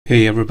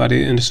Hey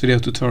everybody, in this video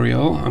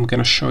tutorial I'm going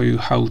to show you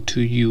how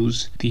to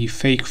use the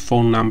fake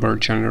phone number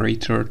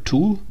generator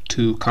tool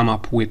to come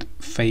up with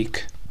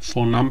fake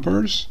phone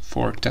numbers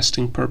for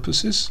testing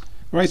purposes.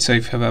 Right, so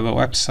if you have a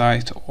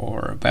website or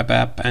a web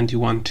app and you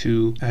want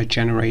to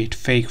generate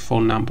fake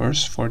phone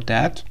numbers for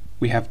that,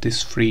 we have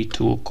this free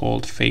tool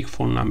called Fake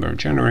Phone Number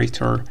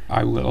Generator.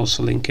 I will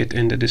also link it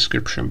in the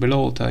description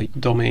below. The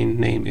domain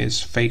name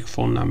is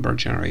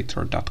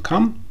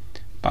fakephonenumbergenerator.com.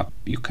 but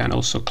you can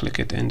also click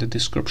it in the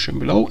description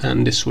below,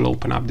 and this will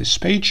open up this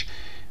page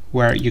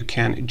where you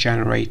can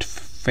generate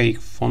fake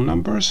phone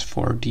numbers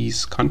for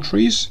these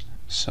countries.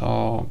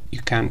 So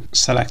you can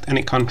select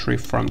any country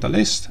from the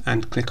list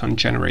and click on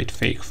generate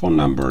fake phone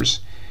numbers,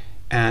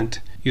 and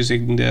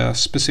using the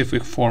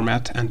specific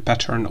format and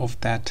pattern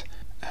of that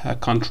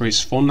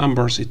country's phone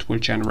numbers, it will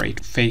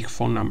generate fake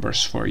phone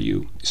numbers for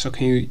you. So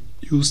can you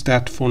use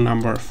that phone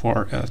number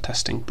for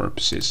testing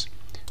purposes?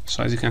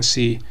 So as you can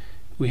see,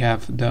 we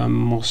have the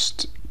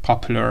most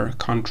popular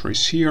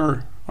countries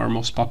here, or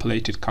most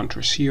populated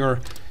countries here.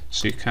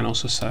 So you can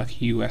also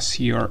select US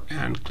here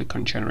and click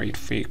on generate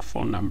fake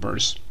phone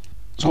numbers.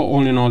 So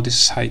all in all, this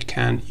is how you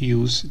can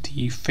use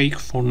the fake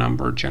phone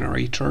number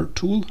generator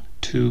tool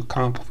to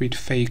come up with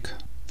fake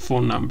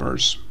phone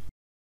numbers.